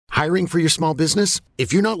Hiring for your small business?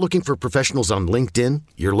 If you're not looking for professionals on LinkedIn,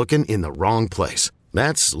 you're looking in the wrong place.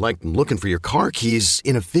 That's like looking for your car keys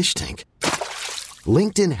in a fish tank.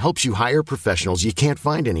 LinkedIn helps you hire professionals you can't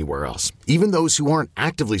find anywhere else, even those who aren't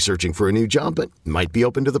actively searching for a new job but might be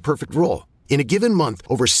open to the perfect role. In a given month,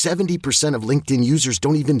 over 70% of LinkedIn users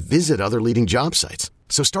don't even visit other leading job sites.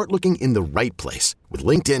 So start looking in the right place. With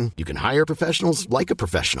LinkedIn, you can hire professionals like a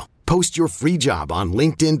professional. Post your free job on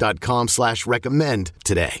linkedin.com/recommend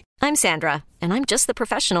today. I'm Sandra, and I'm just the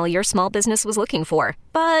professional your small business was looking for.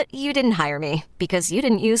 But you didn't hire me because you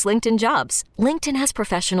didn't use LinkedIn Jobs. LinkedIn has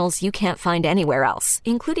professionals you can't find anywhere else,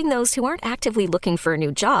 including those who aren't actively looking for a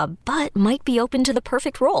new job, but might be open to the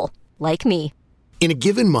perfect role, like me. In a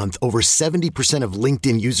given month, over 70% of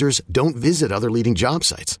LinkedIn users don't visit other leading job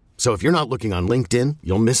sites. So if you're not looking on LinkedIn,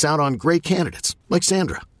 you'll miss out on great candidates like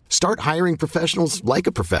Sandra. Start hiring professionals like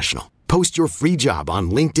a professional. Post your free job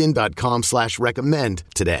on linkedin.com/recommend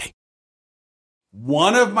today.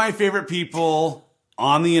 One of my favorite people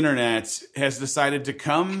on the internet has decided to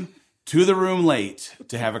come to the room late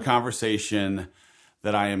to have a conversation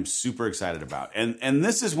that I am super excited about. And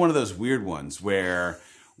this is one of those weird ones where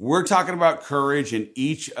we're talking about courage in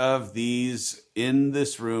each of these in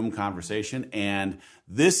this room conversation. And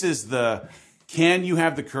this is the can you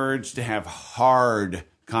have the courage to have hard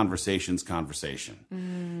conversation.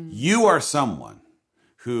 You are someone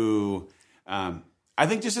who I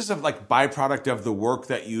think just as a like byproduct of the work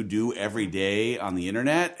that you do every day on the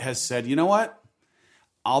internet has said, you know what?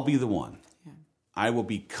 I'll be the one. Yeah. I will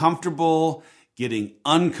be comfortable getting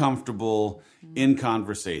uncomfortable in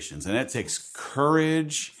conversations. And it takes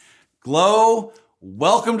courage. Glow,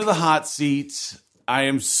 welcome to the hot seat. I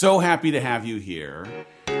am so happy to have you here.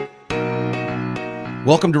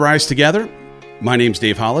 Welcome to Rise Together. My name's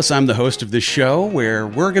Dave Hollis. I'm the host of this show where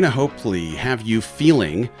we're going to hopefully have you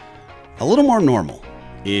feeling a little more normal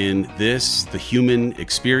in this, the human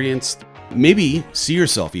experience. Maybe see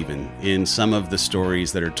yourself even in some of the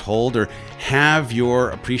stories that are told, or have your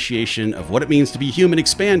appreciation of what it means to be human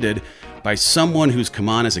expanded by someone who's come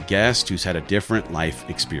on as a guest who's had a different life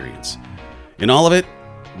experience. In all of it,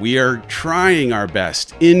 we are trying our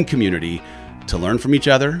best in community to learn from each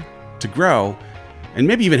other, to grow, and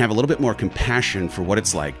maybe even have a little bit more compassion for what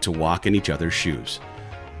it's like to walk in each other's shoes.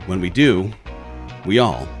 When we do, we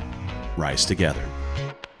all rise together.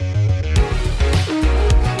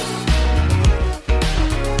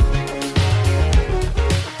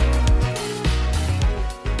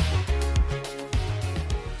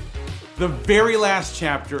 The very last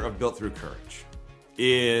chapter of Built Through Courage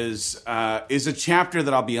is a chapter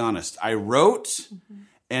that I'll be honest, I wrote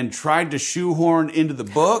and tried to shoehorn into the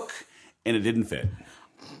book, and it didn't fit.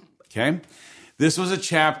 Okay? This was a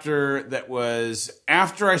chapter that was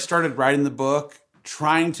after I started writing the book,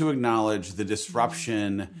 trying to acknowledge the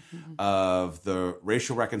disruption of the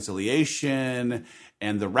racial reconciliation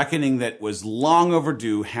and the reckoning that was long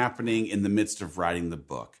overdue happening in the midst of writing the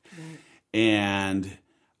book. Right. And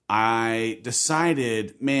I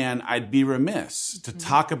decided, man, I'd be remiss to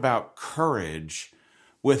talk about courage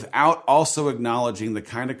without also acknowledging the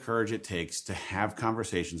kind of courage it takes to have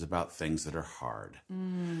conversations about things that are hard.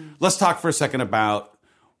 Let's talk for a second about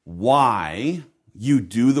why you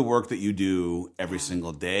do the work that you do every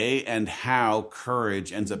single day and how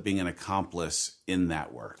courage ends up being an accomplice in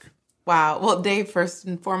that work. Wow. Well, Dave, first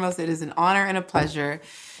and foremost, it is an honor and a pleasure.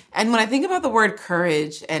 And when I think about the word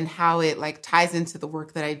courage and how it like ties into the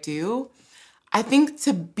work that I do, I think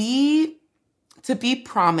to be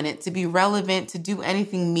prominent, to be relevant, to do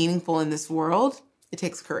anything meaningful in this world, it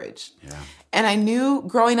takes courage. Yeah. And I knew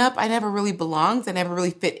growing up, I never really belonged. I never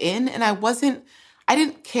really fit in. And I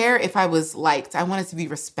didn't care if I was liked. I wanted to be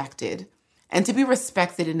respected. And to be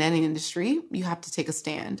respected in any industry, you have to take a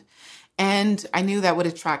stand. And I knew that would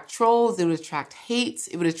attract trolls, it would attract hate,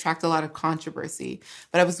 it would attract a lot of controversy.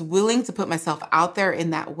 But I was willing to put myself out there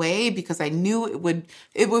in that way because I knew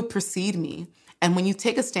it would precede me. And when you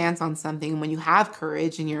take a stance on something, when you have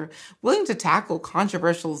courage and you're willing to tackle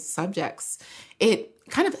controversial subjects, it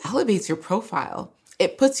kind of elevates your profile.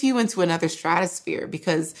 It puts you into another stratosphere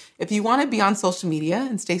because if you want to be on social media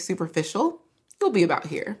and stay superficial, you'll be about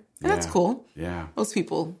here. And that's cool. Yeah. Most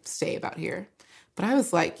people stay about here. But I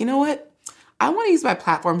was like, you know what? I want to use my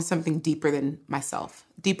platform as something deeper than myself,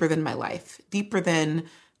 deeper than my life, deeper than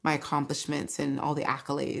my accomplishments and all the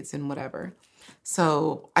accolades and whatever.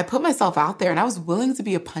 So I put myself out there and I was willing to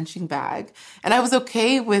be a punching bag. And I was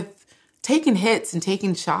okay with taking hits and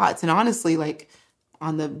taking shots. And honestly, like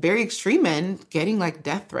on the very extreme end, getting like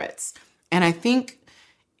death threats. And I think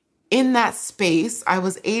in that space, I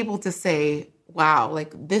was able to say, wow,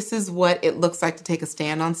 like this is what it looks like to take a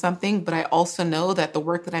stand on something. But I also know that the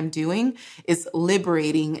work that I'm doing is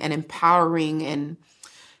liberating and empowering and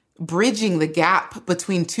bridging the gap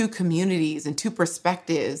between two communities and two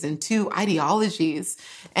perspectives and two ideologies.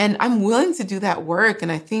 And I'm willing to do that work.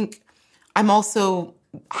 And I think I'm also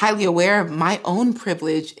highly aware of my own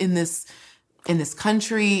privilege in this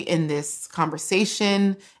country, in this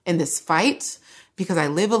conversation, in this fight, because I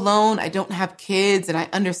live alone, I don't have kids, and I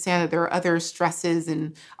understand that there are other stresses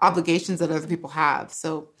and obligations that other people have.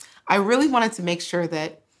 So I really wanted to make sure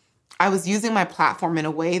that I was using my platform in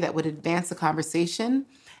a way that would advance the conversation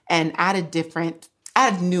and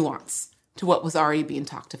add nuance to what was already being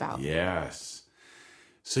talked about. Yes.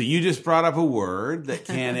 So you just brought up a word that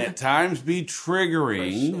can at times be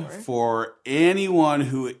triggering for anyone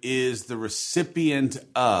who is the recipient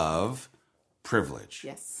of privilege.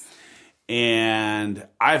 Yes. And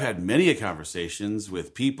I've had many conversations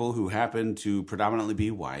with people who happen to predominantly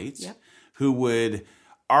be white, who would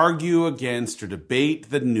argue against or debate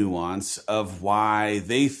the nuance of why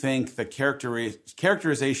they think the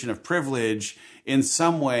characterization of privilege in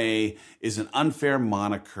some way is an unfair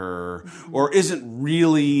moniker or isn't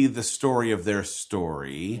really the story of their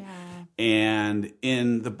story. Yeah. And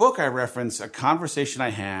in the book, I reference a conversation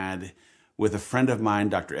I had with a friend of mine,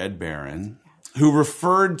 Dr. Ed Barron, who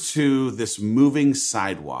referred to this moving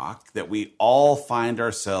sidewalk that we all find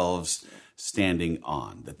ourselves standing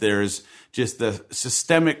on, that there's just the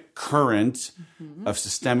systemic current of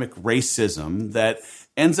systemic racism that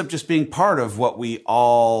ends up just being part of what we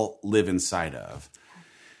all live inside of.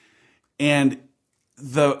 And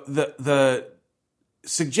the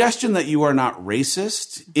suggestion that you are not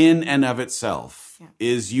racist in and of itself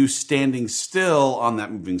is you standing still on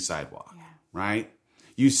that moving sidewalk, right?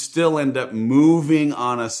 You still end up moving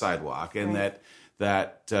on a sidewalk, and that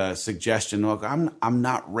suggestion, look, I'm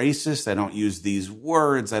not racist, I don't use these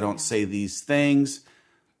words, I don't say these things,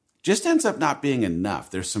 just ends up not being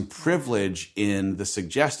enough. There's some privilege in the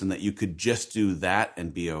suggestion that you could just do that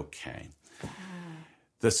and be okay.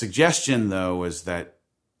 The suggestion, though, is that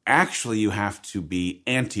actually you have to be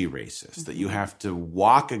anti-racist, that you have to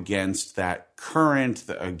walk against that current,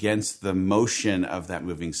 against the motion of that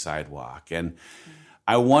moving sidewalk. And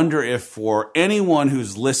I wonder if for anyone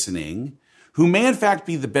who's listening, who may in fact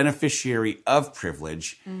be the beneficiary of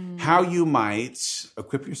privilege, how you might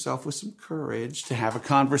equip yourself with some courage to have a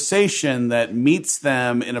conversation that meets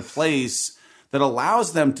them in a place that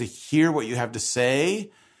allows them to hear what you have to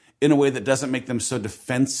say in a way that doesn't make them so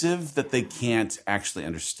defensive that they can't actually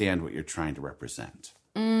understand what you're trying to represent.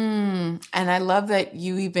 And I love that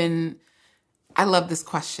I love this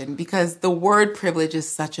question because the word privilege is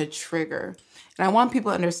such a trigger. And I want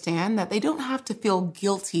people to understand that they don't have to feel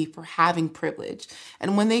guilty for having privilege.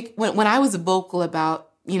 And when I was vocal about,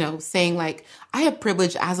 saying like, I have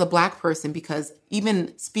privilege as a Black person because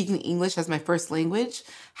even speaking English as my first language,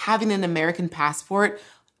 having an American passport,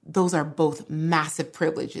 those are both massive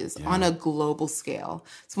privileges on a global scale.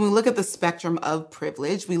 So when we look at the spectrum of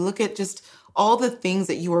privilege, we look at just all the things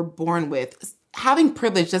that you were born with. Having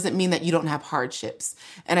privilege doesn't mean that you don't have hardships.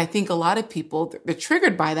 And I think a lot of people, they're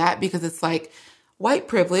triggered by that because it's like white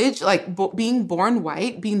privilege, like being born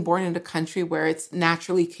white, being born in a country where it's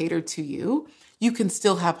naturally catered to you, you can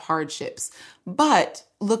still have hardships. But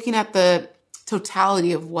looking at the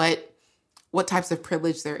totality of what types of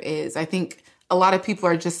privilege there is, I think a lot of people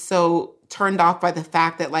are just so turned off by the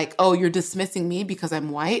fact that like, oh, you're dismissing me because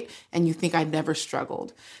I'm white and you think I've never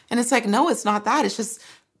struggled. And it's like, no, it's not that. It's just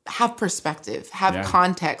have perspective, have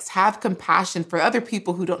context, have compassion for other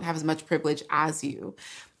people who don't have as much privilege as you.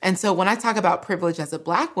 And so when I talk about privilege as a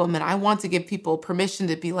Black woman, I want to give people permission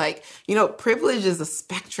to be like, privilege is a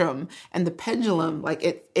spectrum and the pendulum, like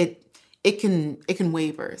it can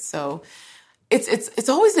waver. So it's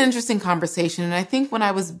always an interesting conversation. And I think when I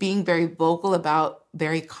was being very vocal about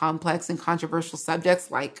very complex and controversial subjects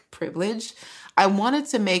like privilege, I wanted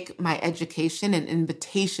to make my education an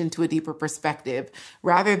invitation to a deeper perspective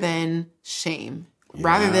rather than shame. Yes.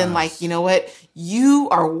 Rather than like, you know what, you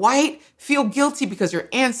are white, feel guilty because your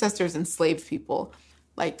ancestors enslaved people.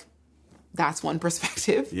 Like, that's one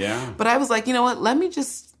perspective. Yeah. But I was like, you know what, let me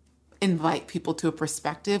just invite people to a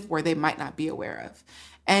perspective where they might not be aware of.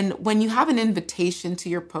 And when you have an invitation to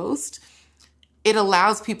your post, it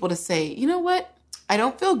allows people to say, you know what, I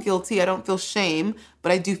don't feel guilty, I don't feel shame,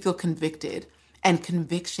 but I do feel convicted. And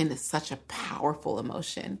conviction is such a powerful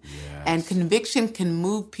emotion. Yes. And conviction can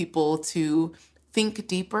move people to think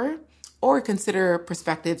deeper or consider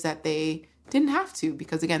perspectives that they didn't have to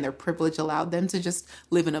because, again, their privilege allowed them to just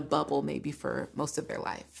live in a bubble maybe for most of their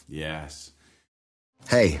life. Yes.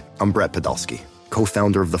 Hey, I'm Brett Podolsky.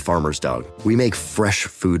 co-founder of The Farmer's Dog. We make fresh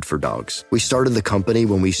food for dogs. We started the company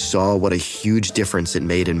when we saw what a huge difference it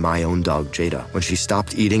made in my own dog, Jada, when she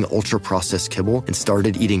stopped eating ultra-processed kibble and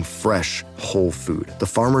started eating fresh, whole food. The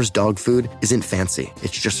Farmer's Dog food isn't fancy.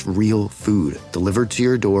 It's just real food delivered to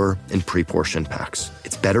your door in pre-portioned packs.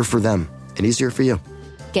 It's better for them and easier for you.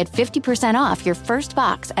 Get 50% off your first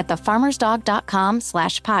box at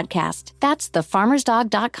thefarmersdog.com/podcast. That's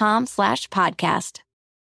thefarmersdog.com/podcast.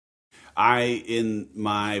 In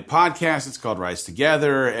my podcast, it's called Rise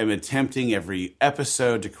Together, am attempting every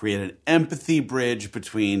episode to create an empathy bridge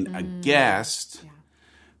between a guest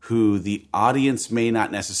who the audience may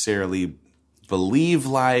not necessarily believe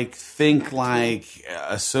like, think like,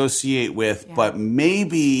 associate with, but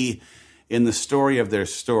maybe in the story of their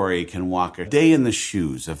story can walk a day in the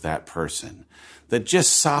shoes of that person that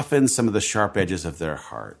just softens some of the sharp edges of their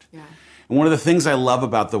heart. Yeah. And one of the things I love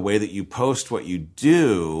about the way that you post what you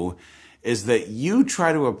do is that you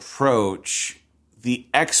try to approach the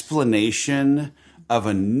explanation of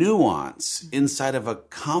a nuance inside of a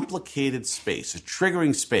complicated space, a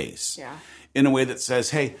triggering space, in a way that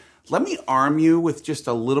says, hey, let me arm you with just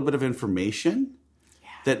a little bit of information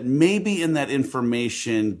that maybe in that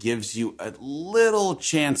information gives you a little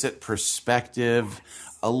chance at perspective,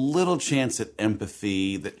 a little chance at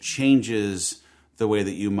empathy that changes the way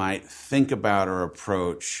that you might think about or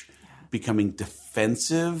approach becoming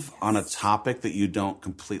defensive on a topic that you don't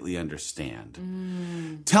completely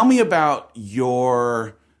understand. Tell me about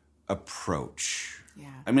your approach.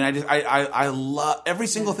 I mean, I love every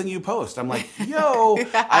single thing you post. I'm like, yo,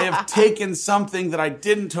 I have taken something that I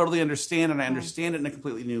didn't totally understand and I understand it in a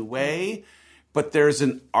completely new way. But there's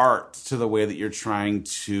an art to the way that you're trying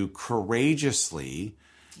to courageously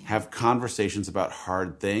have conversations about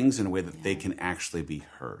hard things in a way that they can actually be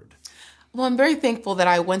heard. Well, I'm very thankful that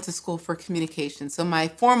I went to school for communication. So my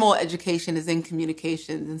formal education is in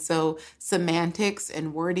communications. And so semantics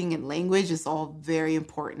and wording and language is all very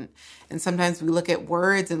important. And sometimes we look at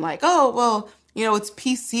words and like, oh, well, you know, it's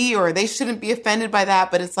PC or they shouldn't be offended by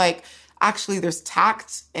that. But it's like, actually, there's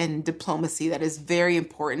tact and diplomacy that is very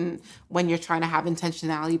important when you're trying to have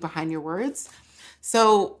intentionality behind your words.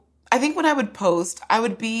 So I think when I would post, I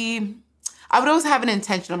would always have an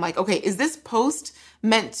intention. I'm like, okay, is this post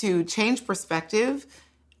meant to change perspective,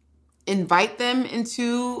 invite them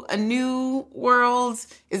into a new world?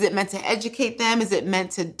 Is it meant to educate them? Is it meant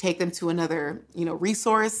to take them to another,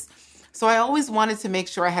 resource? So I always wanted to make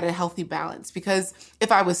sure I had a healthy balance, because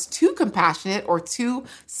if I was too compassionate or too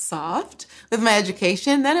soft with my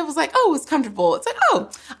education, then it was like, oh, it's comfortable. It's like, oh,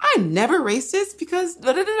 I'm never racist because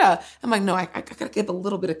da-da-da-da. I'm like, no, I got to give a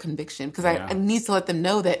little bit of conviction because I need to let them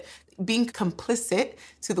know that being complicit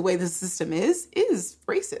to the way the system is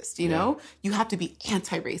racist, you know? You have to be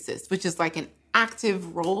anti-racist, which is like an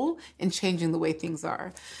active role in changing the way things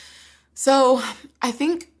are. So I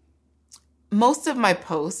think most of my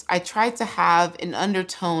posts, I tried to have an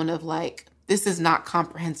undertone of like, this is not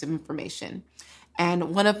comprehensive information.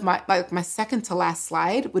 And one of my second to last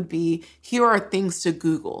slide would be, here are things to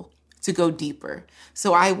Google to go deeper.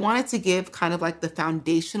 So I wanted to give kind of like the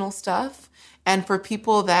foundational stuff. And for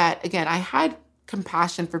people that, again, I had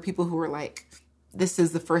compassion for people who were like, this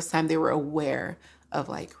is the first time they were aware of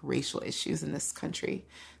like racial issues in this country.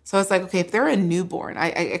 So I was like, okay, if they're a newborn,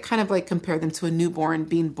 I kind of like compare them to a newborn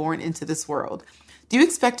being born into this world. Do you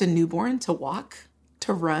expect a newborn to walk,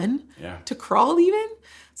 to run, to crawl even?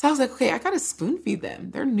 So I was like, okay, I got to spoon feed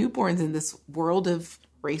them. They're newborns in this world of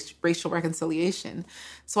racial reconciliation.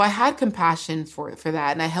 So I had compassion for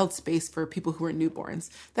that. And I held space for people who were newborns.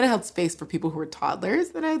 Then I held space for people who were toddlers.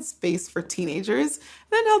 Then I had space for teenagers.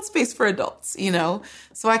 Then I held space for adults,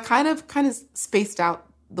 So I kind of spaced out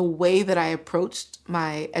the way that I approached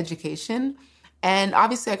my education. And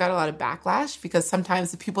obviously I got a lot of backlash because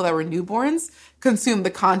sometimes the people that were newborns consumed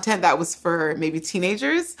the content that was for maybe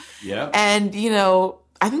teenagers. Yeah. And,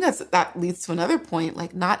 I think that leads to another point.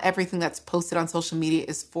 Like, not everything that's posted on social media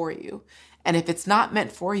is for you. And if it's not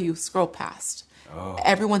meant for you, scroll past. Oh.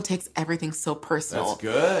 Everyone takes everything so personal. That's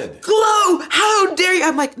good. Glow, how dare you?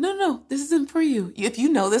 I'm like, no, this isn't for you. If you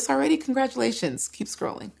know this already, congratulations. Keep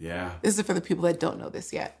scrolling. Yeah. This is for the people that don't know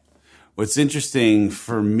this yet. What's interesting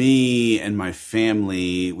for me and my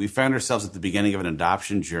family, we found ourselves at the beginning of an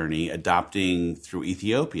adoption journey, adopting through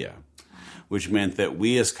Ethiopia, which meant that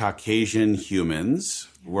we as Caucasian humans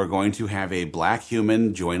were going to have a Black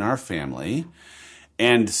human join our family,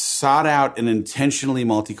 and sought out an intentionally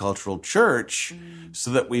multicultural church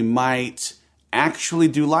so that we might actually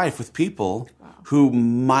do life with people who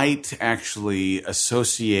might actually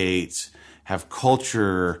associate, have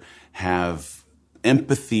culture, have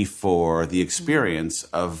empathy for the experience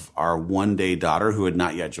of our one-day daughter who had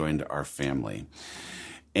not yet joined our family.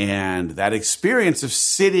 And that experience of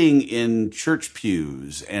sitting in church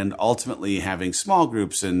pews and ultimately having small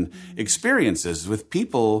groups and experiences with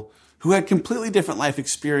people who had completely different life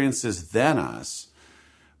experiences than us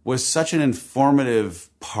was such an informative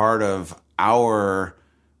part of our,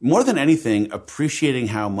 more than anything, appreciating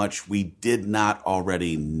how much we did not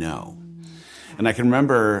already know. And I can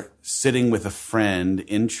remember sitting with a friend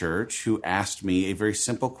in church who asked me a very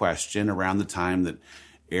simple question around the time that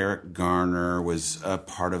Eric Garner was a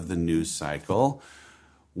part of the news cycle.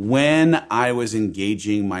 When I was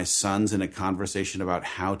engaging my sons in a conversation about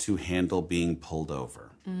how to handle being pulled over.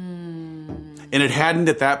 And it hadn't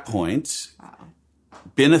at that point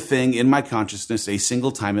been a thing in my consciousness a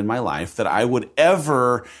single time in my life that I would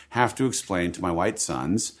ever have to explain to my white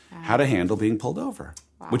sons how to handle being pulled over.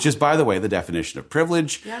 Which is, by the way, the definition of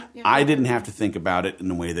privilege. I didn't have to think about it in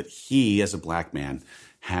the way that he, as a black man,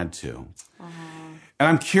 had to. And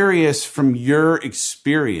I'm curious from your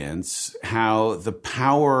experience how the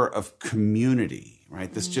power of community,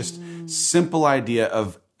 right? This just simple idea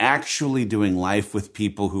of actually doing life with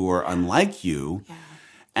people who are unlike you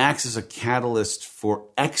acts as a catalyst for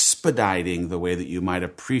expediting the way that you might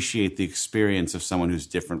appreciate the experience of someone who's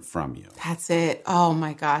different from you. That's it. Oh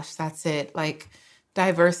my gosh, that's it. Like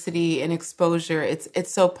diversity and exposure,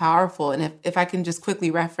 it's so powerful. And if I can just quickly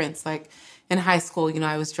reference, like in high school,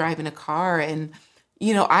 I was driving a car and,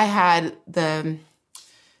 I had the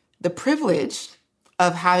privilege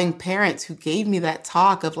of having parents who gave me that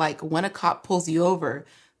talk of like, when a cop pulls you over,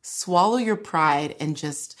 swallow your pride and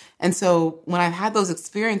so when I've had those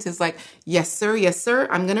experiences, like, yes, sir,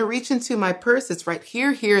 I'm going to reach into my purse. It's right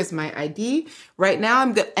here. Here is my ID. Right now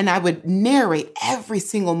I'm good. And I would narrate every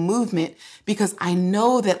single movement because I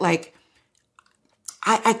know that like,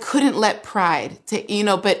 I couldn't let pride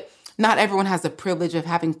but not everyone has the privilege of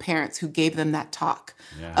having parents who gave them that talk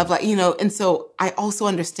of like, and so I also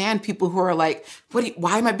understand people who are like,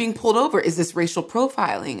 why am I being pulled over? Is this racial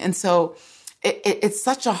profiling? And so it's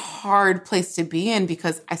such a hard place to be in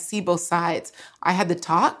because I see both sides. I had the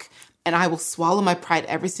talk and I will swallow my pride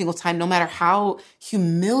every single time, no matter how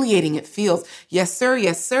humiliating it feels. Yes, sir.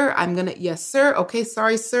 Yes, sir. Yes, sir. Okay.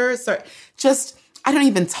 Sorry, sir. Sorry. I don't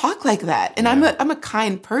even talk like that. And I'm a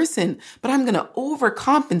kind person, but I'm going to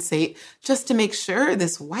overcompensate just to make sure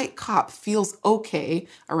this white cop feels okay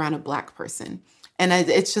around a black person. And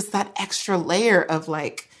it's just that extra layer of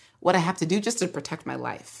like what I have to do just to protect my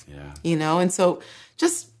life, And so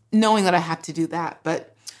just knowing that I have to do that.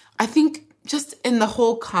 But I think just in the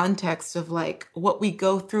whole context of like what we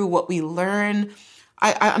go through, what we learn,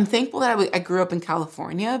 I'm thankful that I grew up in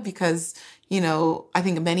California because I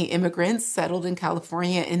think many immigrants settled in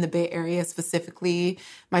California, in the Bay Area specifically.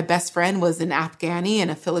 My best friend was an Afghani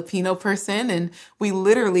and a Filipino person, and we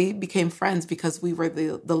literally became friends because we were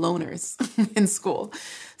the loners in school.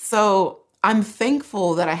 So I'm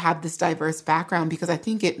thankful that I have this diverse background because I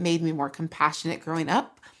think it made me more compassionate growing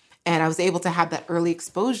up, and I was able to have that early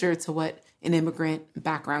exposure to what an immigrant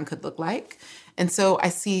background could look like. And so I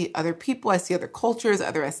see other people, I see other cultures,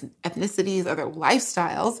 other ethnicities, other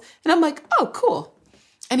lifestyles, and I'm like, oh, cool.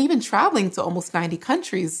 And even traveling to almost 90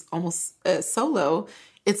 countries, almost solo,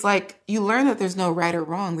 it's like you learn that there's no right or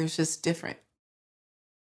wrong. There's just different.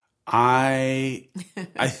 I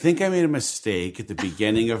think I made a mistake at the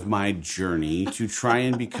beginning of my journey to try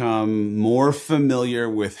and become more familiar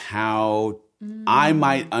with how I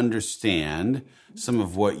might understand some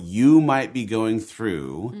of what you might be going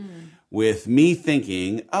through with me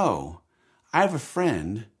thinking, oh, I have a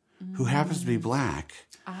friend who happens to be black.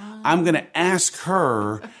 I'm going to ask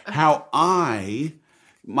her how I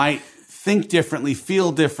might think differently,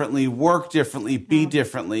 feel differently, work differently, be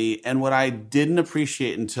differently. And what I didn't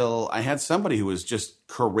appreciate until I had somebody who was just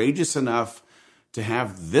courageous enough to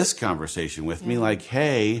have this conversation with me, like,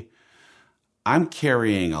 hey, I'm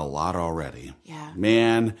carrying a lot already.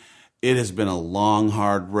 Man, it has been a long,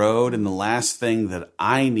 hard road. And the last thing that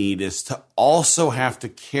I need is to also have to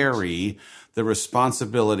carry the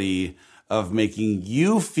responsibility of making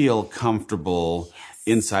you feel comfortable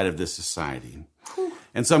inside of this society.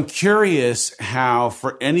 And so I'm curious how,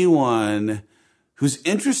 for anyone who's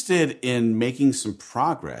interested in making some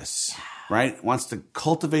progress, right, wants to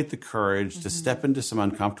cultivate the courage to step into some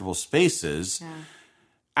uncomfortable spaces,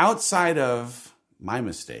 outside of my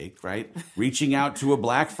mistake, right, reaching out to a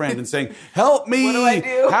black friend and saying, help me, what do I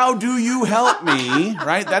do? How do you help me,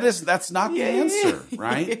 right? That's not the answer,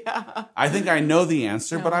 right? I think I know the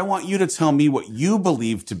answer, but I want you to tell me what you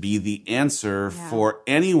believe to be the answer for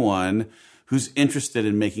anyone who's interested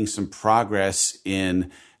in making some progress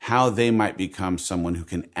in how they might become someone who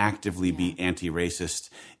can actively be anti-racist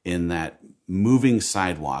in that moving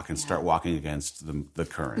sidewalk and start walking against the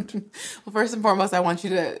current? Well, first and foremost, I want you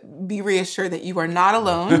to be reassured that you are not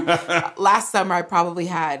alone. Last summer, I probably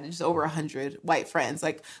had just over 100 white friends.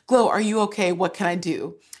 Like, Glo, are you okay? What can I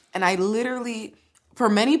do? And I literally, for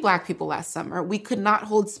many Black people last summer, we could not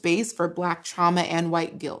hold space for Black trauma and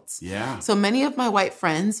white guilt. Yeah. So many of my white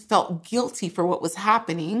friends felt guilty for what was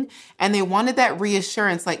happening, and they wanted that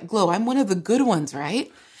reassurance, like, Glo, I'm one of the good ones,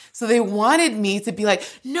 right? So they wanted me to be like,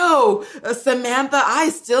 no, Samantha, I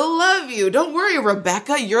still love you. Don't worry,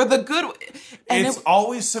 Rebecca, you're the good one. And it's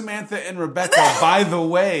always Samantha and Rebecca, by the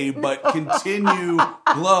way, but continue,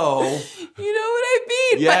 Glo. You know what I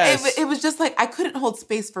mean? Yes. But it was just like, I couldn't hold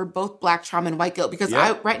space for both Black trauma and white guilt because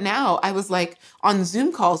right now I was like on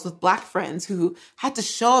Zoom calls with Black friends who had to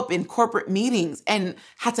show up in corporate meetings and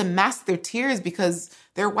had to mask their tears because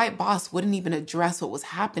their white boss wouldn't even address what was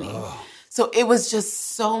happening. Ugh. So it was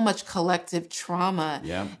just so much collective trauma.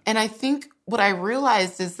 Yeah. And I think what I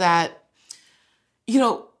realized is that, you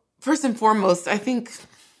know, first and foremost, I think,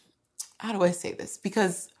 how do I say this?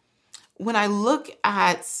 Because when I look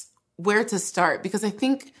at where to start, because I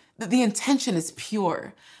think that the intention is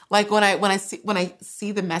pure. Like when I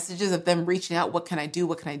see the messages of them reaching out, what can I do?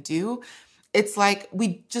 What can I do? It's like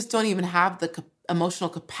we just don't even have the emotional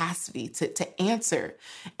capacity to answer.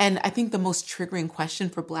 And I think the most triggering question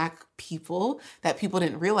for Black people that people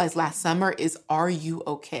didn't realize last summer is, are you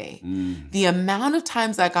okay? The amount of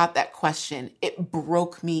times I got that question, it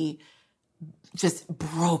broke me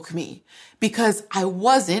because I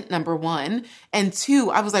wasn't, number one. And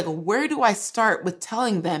two, I was like, where do I start with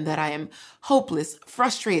telling them that I am hopeless,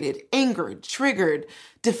 frustrated, angered, triggered,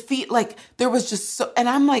 defeat? Like there was just so, and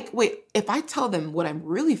I'm like, wait, if I tell them what I'm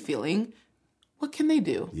really feeling, what can they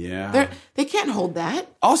do? Yeah. They can't hold that.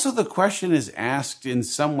 Also, the question is asked in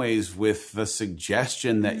some ways with the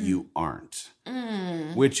suggestion that you aren't,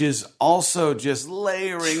 which is also just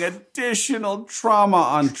layering additional trauma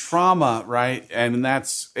on trauma, right? And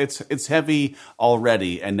it's heavy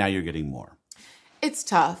already, and now you're getting more. It's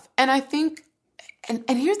tough. And I think, and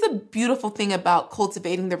here's the beautiful thing about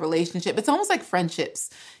cultivating the relationship. It's almost like friendships.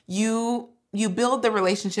 You build the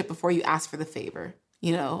relationship before you ask for the favor,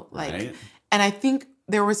 you know, like, right. And I think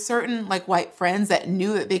there were certain like white friends that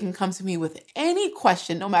knew that they can come to me with any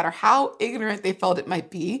question, no matter how ignorant they felt it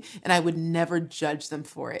might be, and I would never judge them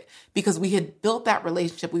for it because we had built that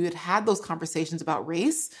relationship. We had had those conversations about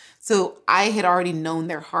race. So I had already known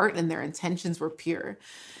their heart and their intentions were pure.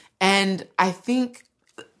 And I think,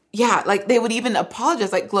 yeah, like they would even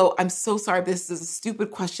apologize, like, Glo, I'm so sorry, this is a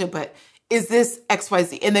stupid question, but is this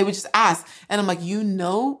XYZ? And they would just ask. And I'm like, you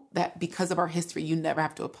know that because of our history, you never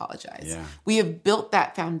have to apologize. Yeah. We have built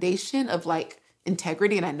that foundation of like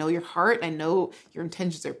integrity. And I know your heart. And I know your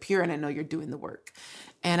intentions are pure. And I know you're doing the work.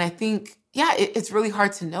 And I think, yeah, it's really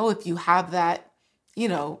hard to know if you have that, you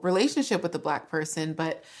know, relationship with a Black person.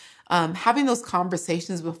 But having those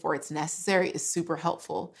conversations before it's necessary is super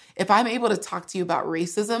helpful. If I'm able to talk to you about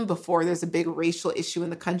racism before there's a big racial issue in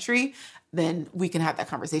the country, then we can have that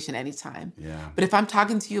conversation anytime. Yeah. But if I'm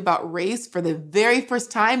talking to you about race for the very first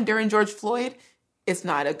time during George Floyd, it's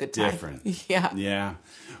not a good time. Different. Yeah. Yeah.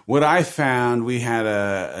 What I found, we had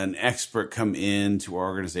an expert come into our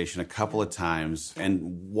organization a couple of times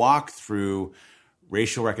and walk through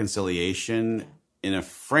racial reconciliation in a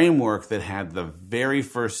framework that had the very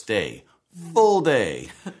first day, full day,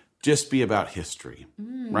 just be about history,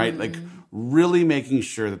 right? Like really making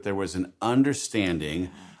sure that there was an understanding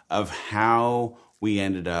of how we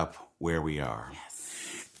ended up where we are.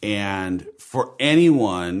 Yes. And for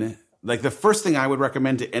anyone, like the first thing I would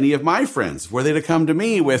recommend to any of my friends, were they to come to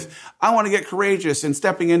me with, I want to get courageous and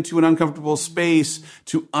stepping into an uncomfortable space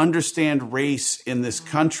to understand race in this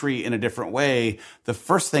country in a different way, the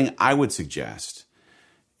first thing I would suggest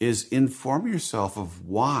is inform yourself of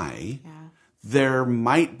why there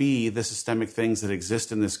might be the systemic things that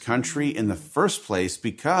exist in this country in the first place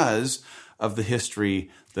because of the history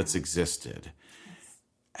that's existed.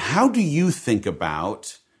 How do you think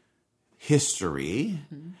about history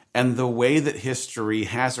and the way that history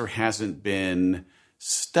has or hasn't been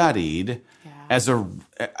studied as a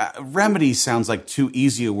remedy? Sounds like too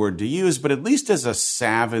easy a word to use, but at least as a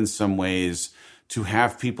salve in some ways to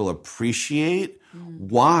have people appreciate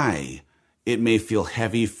why it may feel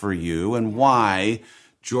heavy for you and why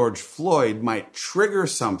George Floyd might trigger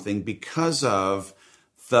something because of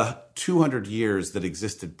the 200 years that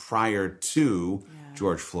existed prior to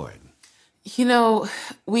George Floyd. You know,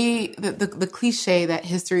 the cliche that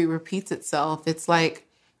history repeats itself, it's like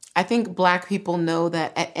I think Black people know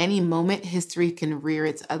that at any moment, history can rear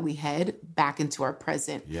its ugly head back into our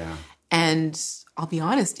present. Yeah. And I'll be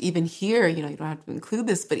honest, even here, you don't have to include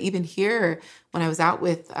this, but even here, when I was out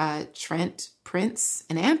with Trent, Prince,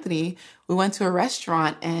 and Anthony, we went to a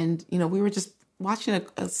restaurant and, we were just watching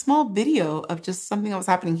a small video of just something that was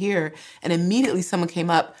happening here. And immediately someone came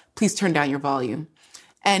up, please turn down your volume.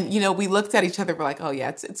 And, we looked at each other, we're like, oh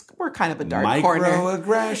yeah, we're kind of a dark corner.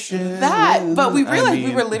 Microaggression. But we realized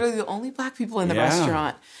we were literally the only Black people in the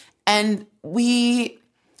restaurant. And we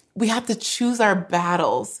have to choose our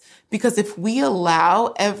battles, because if we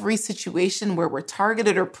allow every situation where we're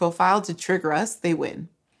targeted or profiled to trigger us, they win.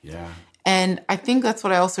 Yeah. And I think that's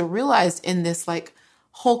what I also realized in this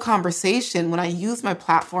whole conversation when I used my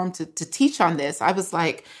platform to teach on this. I was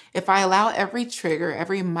like, if I allow every trigger,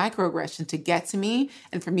 every microaggression to get to me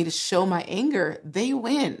and for me to show my anger, they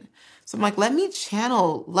win. So I'm like, let me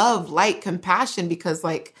channel love, light, compassion, because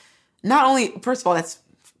not only, first of all, that's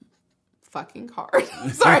fucking hard.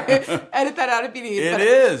 Sorry, edit that out if you need. It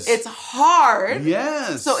is. It's hard.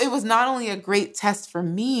 Yes. So it was not only a great test for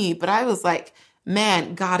me, but I was like,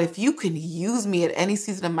 man, God, if you can use me at any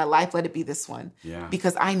season of my life, let it be this one. Yeah.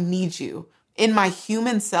 Because I need you. In my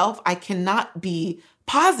human self, I cannot be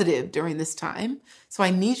positive during this time. So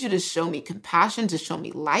I need you to show me compassion, to show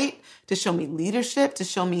me light, to show me leadership, to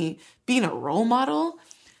show me being a role model.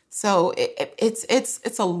 So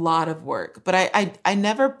it's a lot of work, but I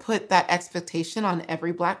never put that expectation on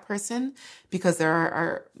every Black person, because there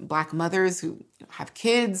are Black mothers who have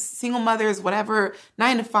kids, single mothers, whatever,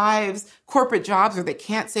 9-to-5s, corporate jobs, where they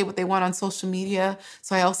can't say what they want on social media.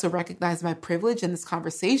 So I also recognize my privilege in this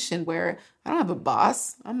conversation where I don't have a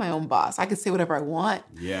boss. I'm my own boss. I can say whatever I want.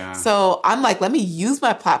 Yeah. So I'm like, let me use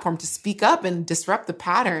my platform to speak up and disrupt the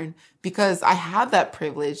pattern, because I have that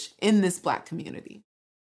privilege in this Black community.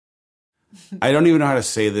 I don't even know how to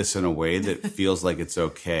say this in a way that feels like it's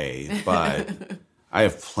okay, but I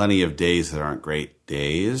have plenty of days that aren't great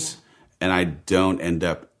days, and I don't end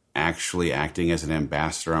up actually acting as an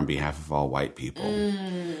ambassador on behalf of all white people.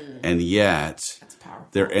 And yet,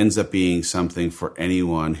 there ends up being something for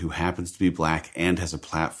anyone who happens to be Black and has a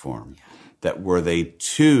platform, that were they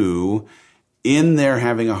too, in there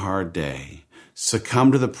having a hard day,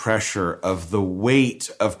 succumb to the pressure of the weight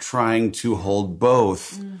of trying to hold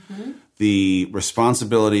both the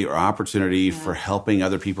responsibility or opportunity for helping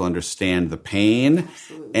other people understand the pain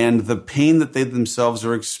and the pain that they themselves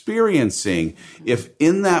are experiencing. If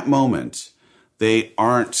in that moment they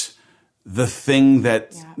aren't the thing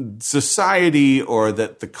that society or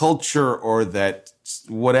that the culture or that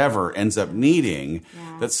whatever ends up needing,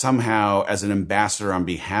 that somehow as an ambassador on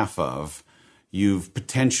behalf of, you've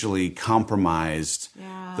potentially compromised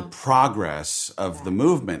the progress of the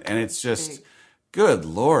movement. And it's just... Good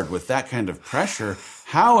Lord, with that kind of pressure,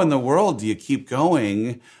 how in the world do you keep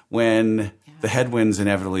going when the headwinds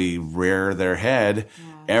inevitably rear their head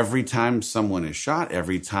every time someone is shot,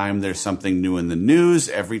 every time there's something new in the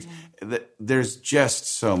news, there's just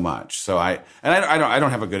so much. So I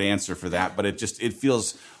don't have a good answer for that, but it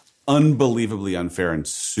feels unbelievably unfair and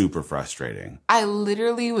super frustrating. I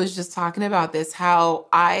literally was just talking about this, how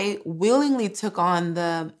I willingly took on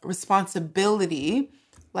the responsibility.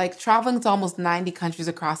 Traveling to almost 90 countries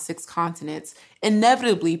across 6 continents,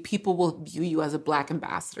 inevitably people will view you as a Black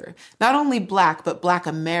ambassador. Not only Black, but Black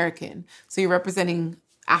American. So you're representing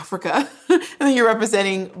Africa, and then you're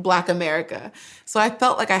representing Black America. So I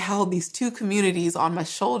felt like I held these 2 communities on my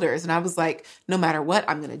shoulders, and I was like, no matter what,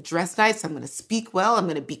 I'm going to dress nice, I'm going to speak well, I'm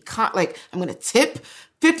going to be I'm going to tip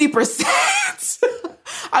 50%.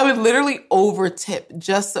 I would literally over tip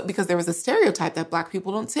because there was a stereotype that Black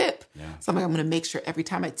people don't tip. Yeah. So I'm like, I'm going to make sure every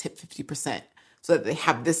time I tip 50% so that they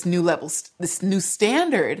have this new level, this new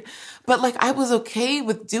standard. But I was okay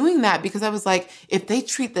with doing that, because I was like, if they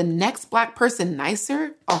treat the next Black person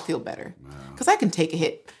nicer, I'll feel better. Because I can take a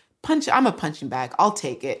hit. I'm a punching bag. I'll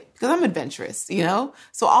take it because I'm adventurous,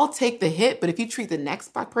 So I'll take the hit. But if you treat the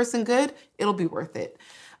next Black person good, it'll be worth it.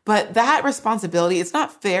 But that responsibility, it's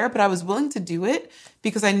not fair, but I was willing to do it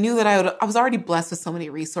because I knew that I was already blessed with so many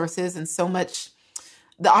resources and so much,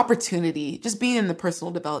 the opportunity, just being in the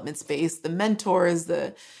personal development space, the mentors,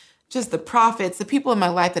 the prophets, the people in my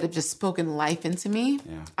life that have just spoken life into me.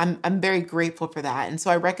 Yeah. I'm very grateful for that. And so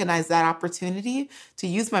I recognize that opportunity to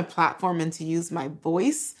use my platform and to use my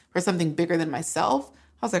voice for something bigger than myself.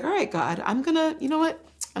 I was like, all right, God, I'm going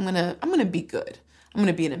to be good. I'm going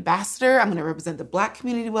to be an ambassador. I'm going to represent the Black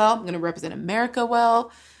community well. I'm going to represent America well.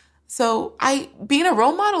 So being a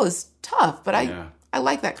role model is tough, but I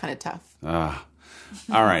like that kind of tough.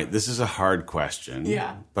 All right. This is a hard question.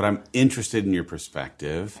 Yeah. But I'm interested in your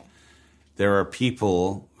perspective. Okay. There are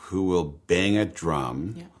people who will bang a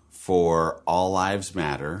drum for all lives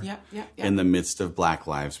matter in the midst of Black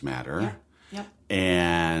Lives Matter.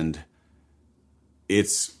 And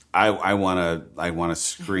it's I want to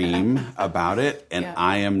scream about it, and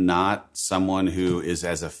I am not someone who is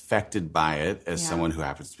as affected by it as someone who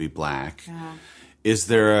happens to be Black. Is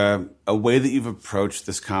there a way that you've approached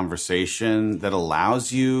this conversation that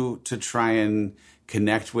allows you to try and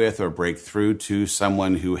connect with or break through to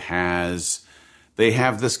someone who they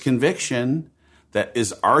have this conviction that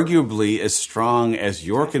is arguably as strong as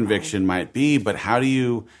your conviction might be, but how do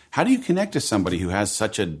you connect to somebody who has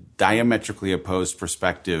such a diametrically opposed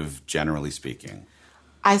perspective, generally speaking?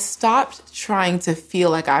 I stopped trying to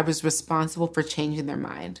feel like I was responsible for changing their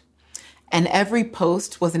mind. And every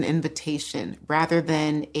post was an invitation rather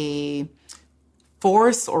than a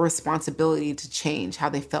force or responsibility to change how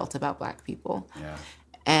they felt about Black people.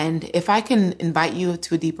 And if I can invite you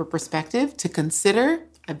to a deeper perspective, to consider,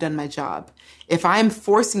 I've done my job. If I'm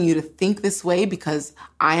forcing you to think this way because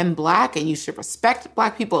I am Black and you should respect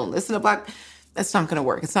Black people and listen to Black, that's not going to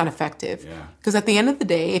work. It's not effective. Because at the end of the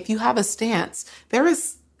day, if you have a stance, there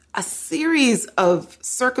is a series of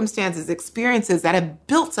circumstances, experiences that have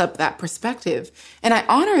built up that perspective. And I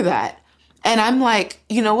honor that. And I'm like,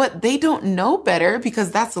 you know what? They don't know better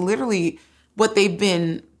because that's literally what they've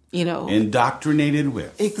been, indoctrinated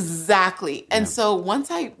with. Exactly. And so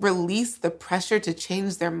once I released the pressure to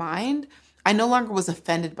change their mind, I no longer was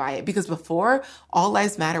offended by it, because before, All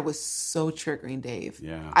Lives Matter was so triggering, Dave.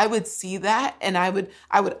 I would see that and I would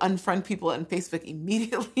unfriend people on Facebook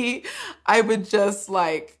immediately. I would just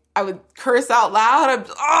I would curse out loud.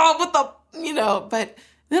 But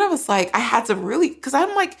then I was like, I had to really, because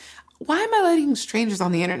I'm like, why am I letting strangers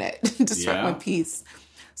on the internet disrupt my peace?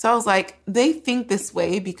 So I was like, they think this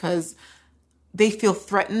way because they feel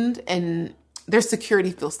threatened and their security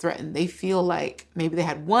feels threatened. They feel like maybe they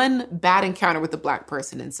had one bad encounter with a Black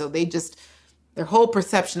person. And so their whole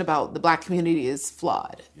perception about the Black community is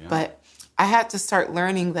flawed. But I had to start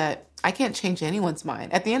learning that I can't change anyone's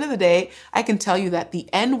mind. At the end of the day, I can tell you that the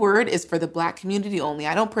N-word is for the Black community only.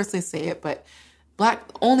 I don't personally say it, but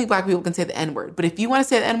only Black people can say the N-word. But if you want to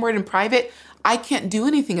say the N-word in private, I can't do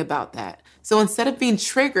anything about that. So instead of being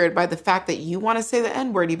triggered by the fact that you want to say the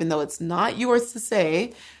N-word, even though it's not yours to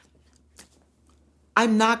say,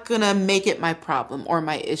 I'm not going to make it my problem or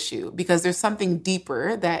my issue, because there's something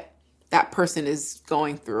deeper that person is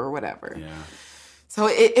going through or whatever. So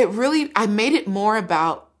it really, I made it more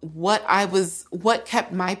about what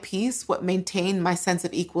kept my peace, what maintained my sense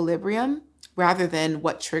of equilibrium, rather than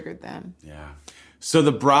what triggered them. So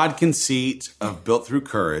the broad conceit of Built Through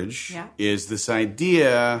Courage is this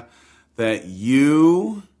idea that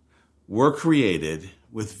you were created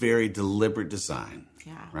with very deliberate design,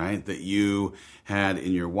 right? That you had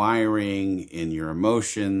in your wiring, in your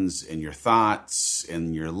emotions, in your thoughts,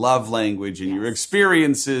 in your love language, in your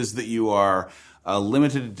experiences, that you are a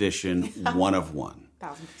limited edition, one of one.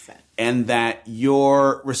 1,000%. And that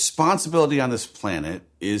your responsibility on this planet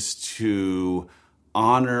is to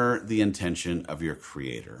honor the intention of your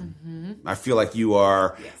creator. I feel like you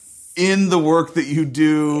are in the work that you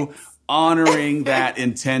do, honoring that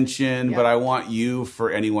intention, but I want you, for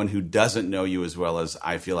anyone who doesn't know you as well as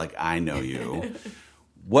I feel like I know you,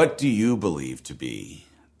 what do you believe to be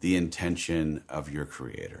the intention of your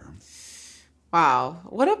creator? Wow,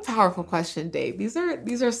 what a powerful question, Dave. These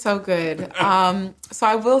are so good. So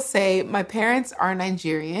I will say my parents are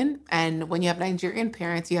Nigerian, and when you have Nigerian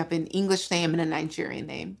parents, you have an English name and a Nigerian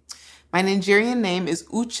name. My Nigerian name is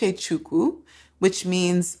Uchechukwu, which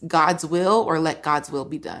means God's will, or let God's will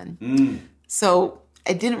be done. So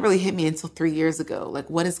it didn't really hit me until 3 years ago. Like,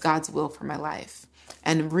 what is God's will for my life?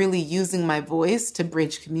 And really using my voice to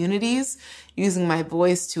bridge communities, using my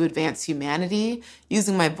voice to advance humanity,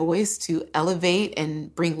 using my voice to elevate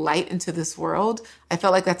and bring light into this world. I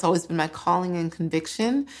felt like that's always been my calling and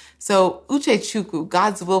conviction. So Uchechukwu,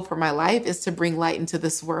 God's will for my life, is to bring light into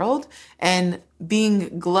this world. And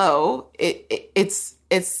being Glow, it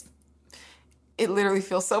literally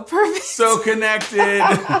feels so perfect. So connected.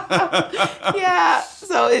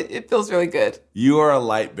 So it feels really good. You are a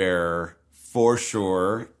light bearer for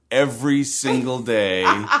sure, every single day.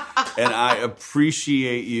 And I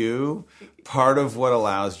appreciate you. Part of what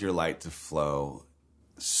allows your light to flow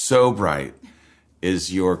so bright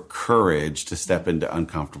is your courage to step into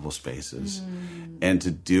uncomfortable spaces and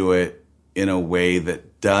to do it in a way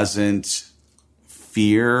that doesn't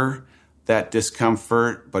fear that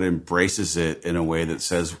discomfort, but embraces it in a way that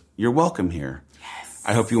says, you're welcome here.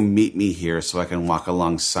 I hope you'll meet me here so I can walk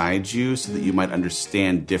alongside you so that you might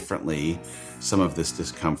understand differently some of this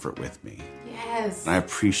discomfort with me. Yes. And I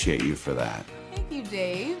appreciate you for that. Thank you,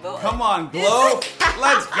 Dave. Come on, Glow.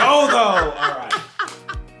 Let's go, though. All right.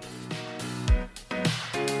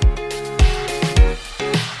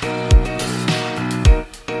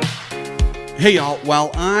 Hey, y'all.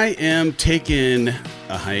 While I am taking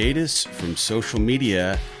a hiatus from social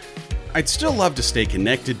media, I'd still love to stay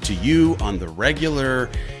connected to you on the regular.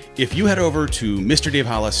 If you head over to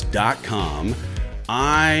MrDaveHollis.com,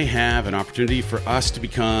 I have an opportunity for us to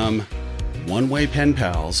become one-way pen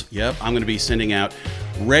pals. Yep, I'm going to be sending out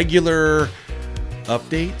regular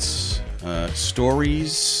updates,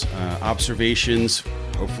 stories, observations,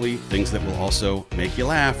 hopefully things that will also make you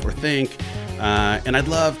laugh or think. And I'd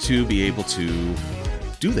love to be able to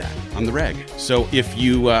do that on the reg. So if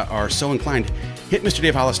you are so inclined, hit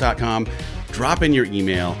MrDaveHollis.com, drop in your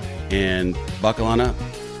email, and buckle on up.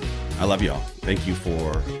 I love you all. Thank you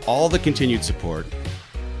for all the continued support.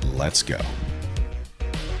 Let's go.